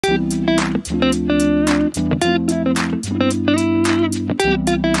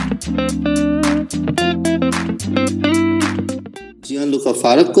Gianluca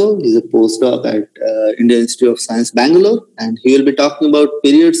Faraco is a postdoc at Indian Institute of Science, Bangalore, and he will be talking about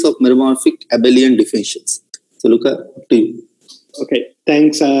periods of meromorphic abelian differentials. So, Luca, up to you. Okay,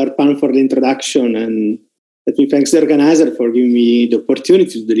 thanks, Arpan, for the introduction, and let me thank the organizer for giving me the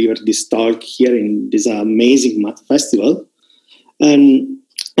opportunity to deliver this talk here in this amazing math festival. And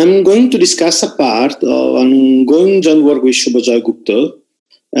I'm going to discuss a part of an ongoing joint work with Shubhajay Gupta.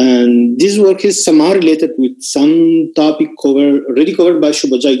 And this work is somehow related with some topic already covered by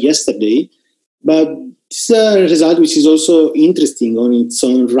Shubhajay yesterday, but this is a result which is also interesting on its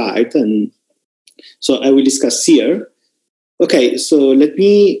own right, and so I will discuss here. Okay, so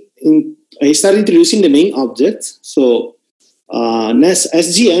I start introducing the main object. So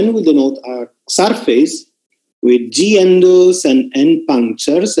SGN will denote a surface with G endos and N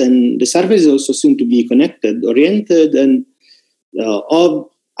punctures, and the surface is also assumed to be connected, oriented, and of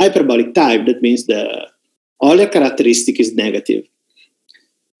hyperbolic type. That means the Euler characteristic is negative.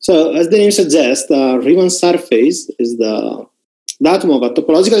 So as the name suggests, the Riemann surface is the datum of a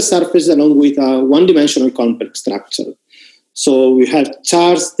topological surface along with a one-dimensional complex structure. So we have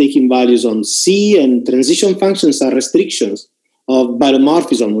charts taking values on C, and transition functions are restrictions of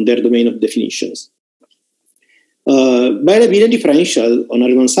bilomorphism on their domain of definitions. By the abelian differential on a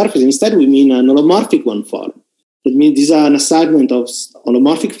Riemann surface, instead we mean an holomorphic one form. That means these are an assignment of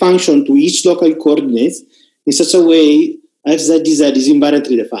holomorphic function to each local coordinates in such a way fzdz is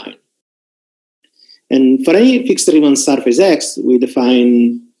invariantly defined. And for any fixed Riemann surface X, we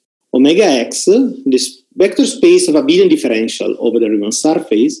define omega X, this vector space of abelian differential over the Riemann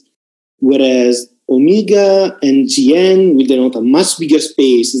surface, whereas omega and Gn will denote a much bigger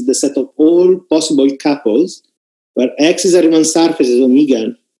space, is the set of all possible couples, where X is a Riemann surface, as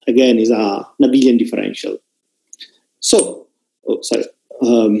omega, again, is an abelian differential. So,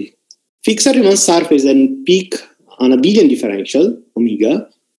 fix a Riemann surface and pick an abelian differential, omega,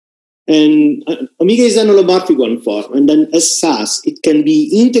 and omega is an holomorphic one form, and then as such, it can be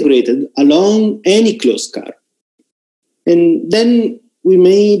integrated along any closed curve. And then we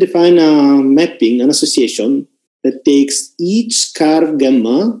may define a mapping, an association, that takes each curve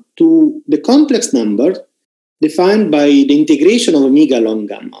gamma to the complex number defined by the integration of omega along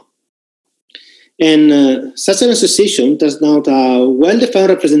gamma. And such an association turns out a well-defined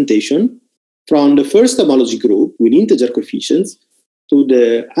representation from the first homology group with integer coefficients to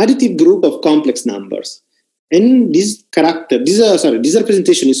the additive group of complex numbers. And this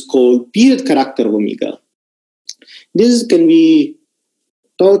representation is called period character of omega. This can be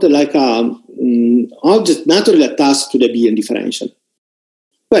thought like an object naturally attached to the abelian differential.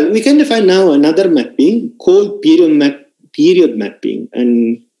 Well, we can define now another mapping called period mapping,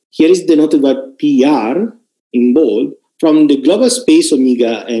 and here is denoted by PR in bold, from the global space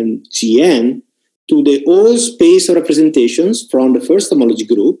omega and Gn to the whole space of representations from the first homology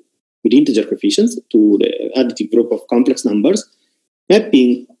group with integer coefficients to the additive group of complex numbers,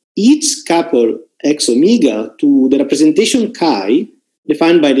 mapping each couple x omega to the representation chi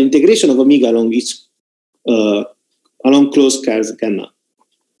defined by the integration of omega along each along closed curves gamma.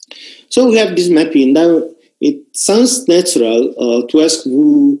 So we have this mapping. Now it sounds natural to ask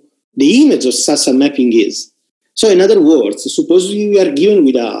who the image of such a mapping is. So in other words, suppose we are given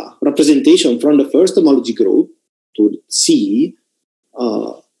with a representation from the first homology group to C,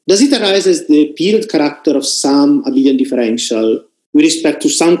 does it arise as the period character of some abelian differential with respect to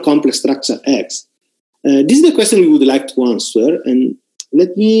some complex structure X? This is the question we would like to answer, and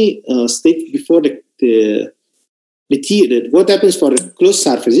let me state before what happens for closed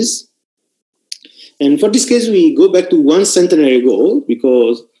surfaces. And for this case, we go back to one centenary ago,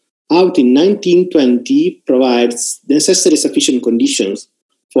 because out in 1920 provides necessary sufficient conditions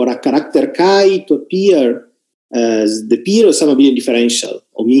for a character chi to appear as the period of some abelian differential,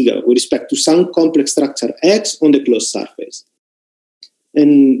 omega, with respect to some complex structure X on the closed surface.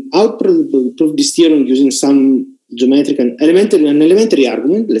 And out prove this theorem using some geometric and elementary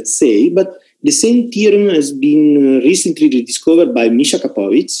argument, let's say, but the same theorem has been recently rediscovered by Misha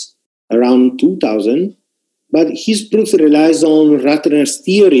Kapovich around 2000, but his proof relies on Ratner's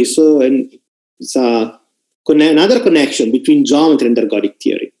theory, so and it's another connection between geometry and ergodic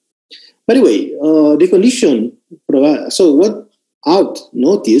theory. By the way, the condition so what out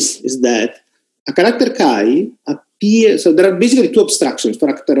notice is that a character chi appears. So there are basically two abstractions for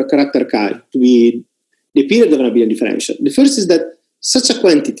a character chi to be the period of an abelian differential. The first is that such a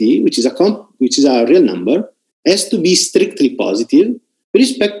quantity, which is a real number, has to be strictly positive with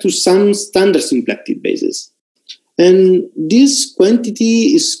respect to some standard symplectic basis. And this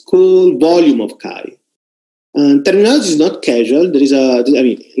quantity is called volume of chi. Terminology is not casual.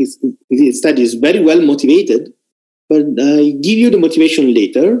 The study is very well motivated, but I give you the motivation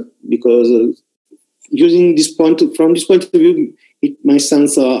later because from this point of view, it might sound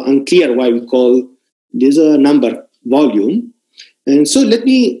unclear why we call this a number volume. And so let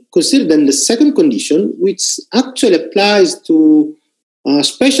me consider then the second condition, which actually applies to a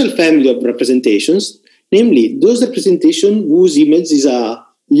special family of representations, namely those representations whose image is a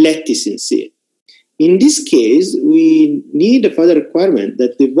lattice in C. In this case, we need a further requirement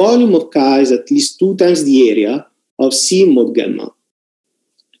that the volume of K is at least 2 times the area of C mod lambda.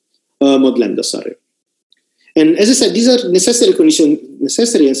 And as I said, these are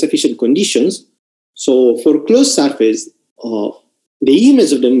necessary and sufficient conditions. So for closed surface, the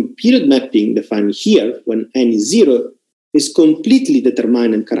image of the period mapping defined here, when n is 0, is completely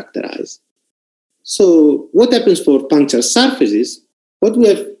determined and characterized. So what happens for punctured surfaces? What we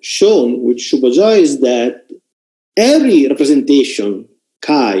have shown with Shubojoy is that every representation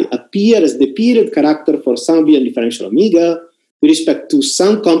chi appears as the period character for some abelian differential omega with respect to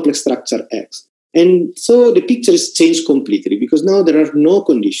some complex structure x. And so the picture is changed completely because now there are no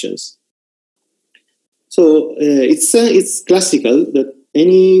conditions. So it's classical that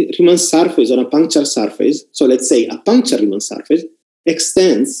any Riemann surface on a punctured surface, so let's say a punctured Riemann surface,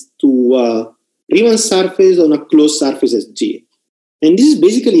 extends to a Riemann surface on a closed surface as G. And this is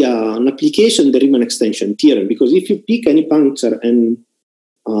basically an application of the Riemann extension theorem, because if you pick any puncture and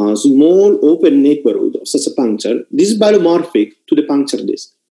a small open neighborhood of such a puncture, this is biomorphic to the puncture disk.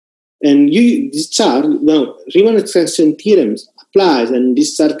 And this chart, now Riemann extension theorem applies, and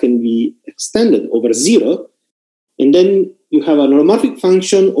this chart can be extended over 0, and then you have a normomorphic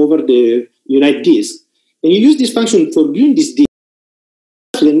function over the unit disk, and you use this function for viewing this disk.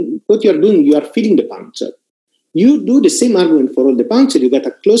 Then what you are doing, you are feeding the puncture. You do the same argument for all the puncture. You get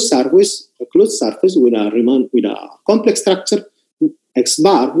a closed surface with a complex structure x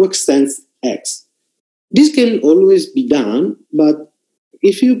bar who extends x. This can always be done, but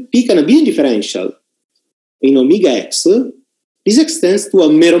if you pick an abelian differential in omega x, this extends to a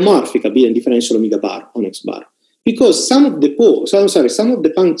meromorphic abelian differential omega bar on x bar, because some of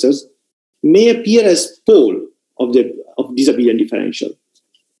the punctures may appear as pole of this abelian differential.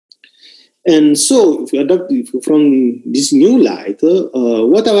 And so, if we adopt from this new light,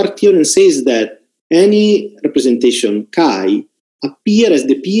 what our theorem says is that any representation chi appear as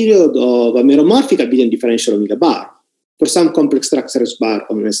the period of a meromorphic abelian differential omega bar for some complex structure S bar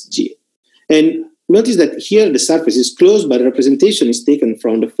on SG. And notice that here the surface is closed, but the representation is taken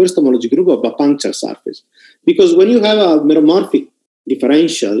from the first homology group of a puncture surface. Because when you have a meromorphic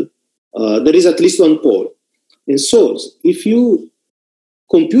differential, there is at least one pole. And so, if you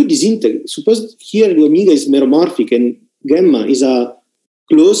compute this integral, suppose here the omega is meromorphic and gamma is a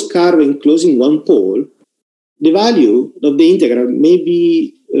closed curve enclosing one pole, the value of the integral may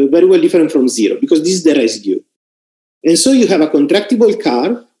be very well different from 0, because this is the residue. And so you have a contractible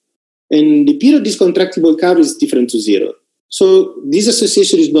curve, and the period of this contractible curve is different to 0. So this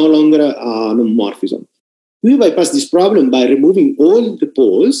association is no longer a homomorphism. We bypass this problem by removing all the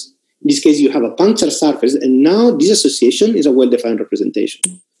poles. In this case, you have a puncture surface, and now this association is a well-defined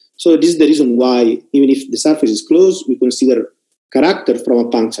representation. So this is the reason why, even if the surface is closed, we consider character from a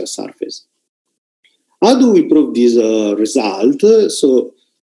puncture surface. How do we prove this result? So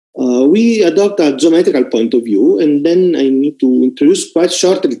we adopt a geometrical point of view, and then I need to introduce quite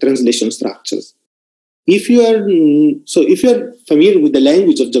shortly translation structures. If you are familiar with the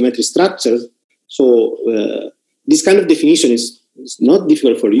language of geometric structures, this kind of definition is not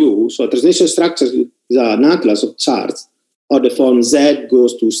difficult for you. So a translation structure is an atlas of charts of the form Z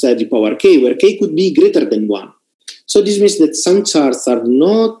goes to Z to the power K, where K could be greater than 1. So this means that some charts are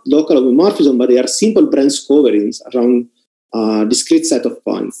not local homomorphism, but they are simple branch coverings around a discrete set of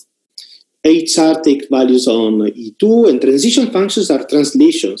points. Each chart takes values on E2, and transition functions are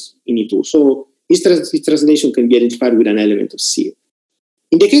translations in E2. So this translation can be identified with an element of C.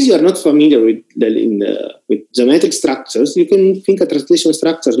 In the case you are not familiar with geometric structures, you can think of translation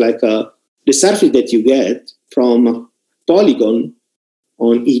structures like the surface that you get from a polygon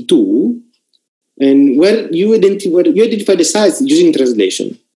on E2, and where you identify the sides using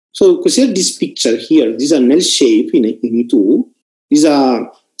translation. So consider this picture here. This is an L shape in E2. This is an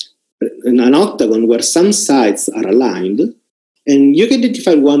octagon where some sides are aligned, and you can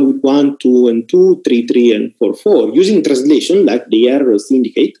identify one with 1, 2, and 2, 3, 3, and 4, 4 using translation like the arrows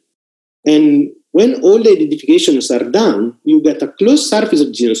indicate. And when all the identifications are done, you get a closed surface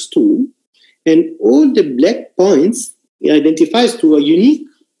of genus 2, and all the black points identifies to a unique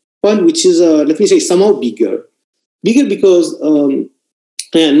point which is, let me say, somehow bigger. Bigger because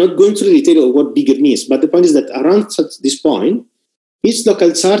I'm not going through the detail of what bigger means, but the point is that around this point, each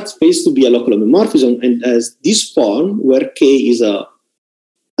local surface to be a local homomorphism, and as this form where K is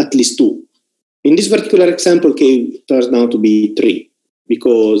at least 2. In this particular example, K turns out to be 3,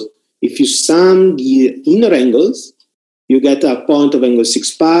 because if you sum the inner angles, you get a point of angle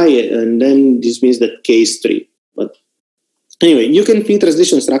 6 pi, and then this means that K is 3. But anyway, you can think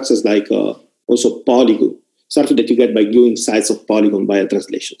translation structures like also polygon, something that you get by gluing sides of polygon via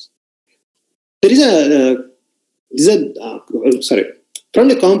translations. There is from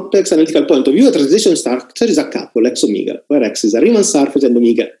the complex analytical point of view, a translation structure is a couple, x omega, where x is a Riemann surface and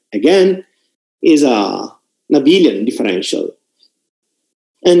omega, again, is a abelian differential.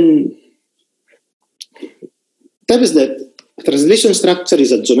 And that is that a translation structure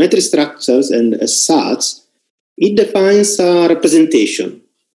is a geometric structure, and as such, it defines a representation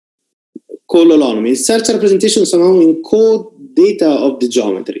called holonomy. Such a representation somehow encode data of the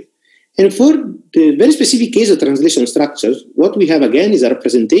geometry. And for the very specific case of translation structures, what we have again is a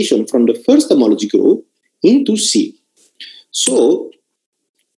representation from the first homology group into C. So,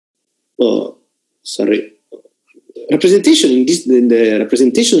 representation in the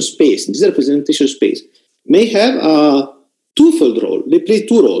representation space, in this representation space, may have a twofold role. They play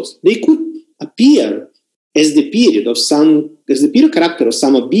two roles. They could appear as the period character of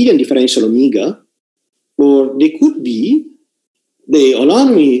some abelian differential omega, or they could be the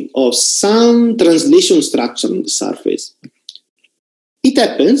holonomy of some translation structure on the surface. It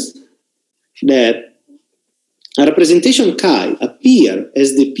happens that a representation chi appear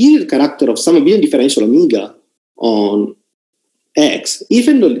as the period character of some abelian differential omega on X,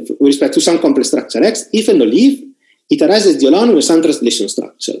 even though, with respect to some complex structure X, even though if it arises the holonomy of some translation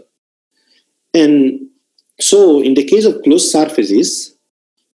structure. And so in the case of closed surfaces,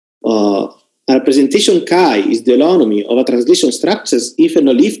 a representation chi is the holonomy of a translation structure even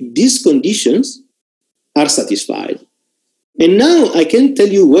if these conditions are satisfied. And now I can tell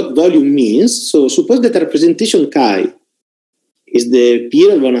you what volume means. So suppose that a representation chi is the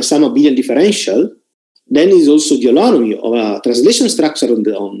period on a some abelian differential, then is also the holonomy of a translation structure on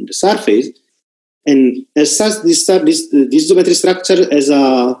the surface. And as such, this geometric structure as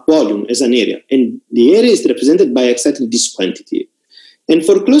a volume, as an area. And the area is represented by exactly this quantity. And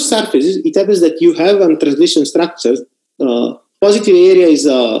for closed surfaces, it happens that you have a translation structure. Positive area is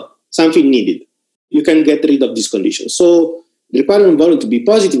something needed. You can get rid of this condition. So the requirement volume to be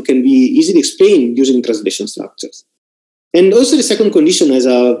positive can be easily explained using translation structures. And also the second condition has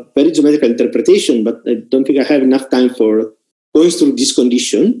a very geometrical interpretation, but I don't think I have enough time for going through this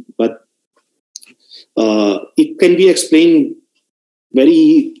condition. But it can be explained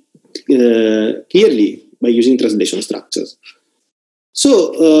very clearly by using translation structures.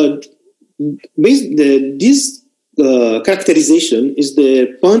 So this characterization is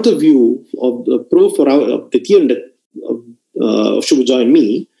the point of view of the proof of the theorem of Shubujoy and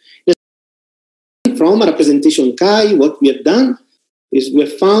me. From a representation chi, what we have done is we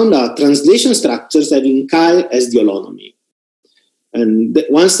have found translation structures having chi as the holonomy. And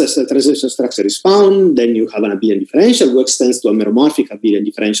once the translation structure is found, then you have an abelian differential who extends to a meromorphic abelian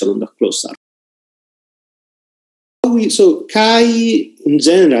differential on the closed surface. So chi in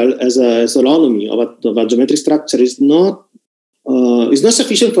general as a holonomy of a geometric structure is not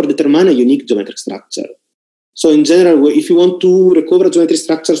sufficient for determine a unique geometric structure. So in general, if you want to recover a geometric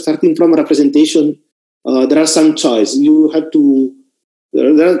structure starting from a representation, there are some choices.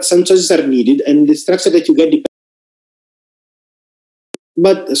 Some choices are needed, and the structure that you get depends.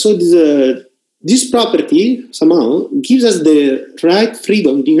 But so this property somehow gives us the right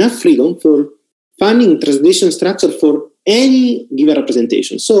freedom, enough freedom for finding translation structure for any given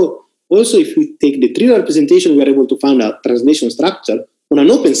representation. So also if we take the trivial representation, we are able to find a translation structure on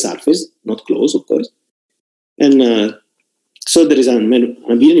an open surface, not closed, of course. And so there is an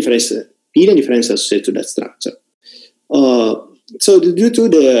abelian difference associated to that structure. So due to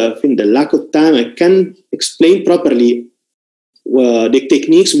the lack of time, I can't explain properly the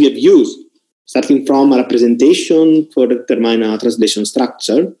techniques we have used, starting from a representation for determine a translation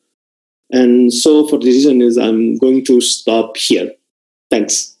structure. And so for this reason I'm going to stop here.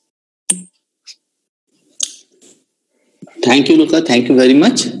 Thanks. Thank you, Luca. Thank you very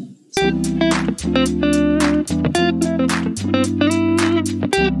much.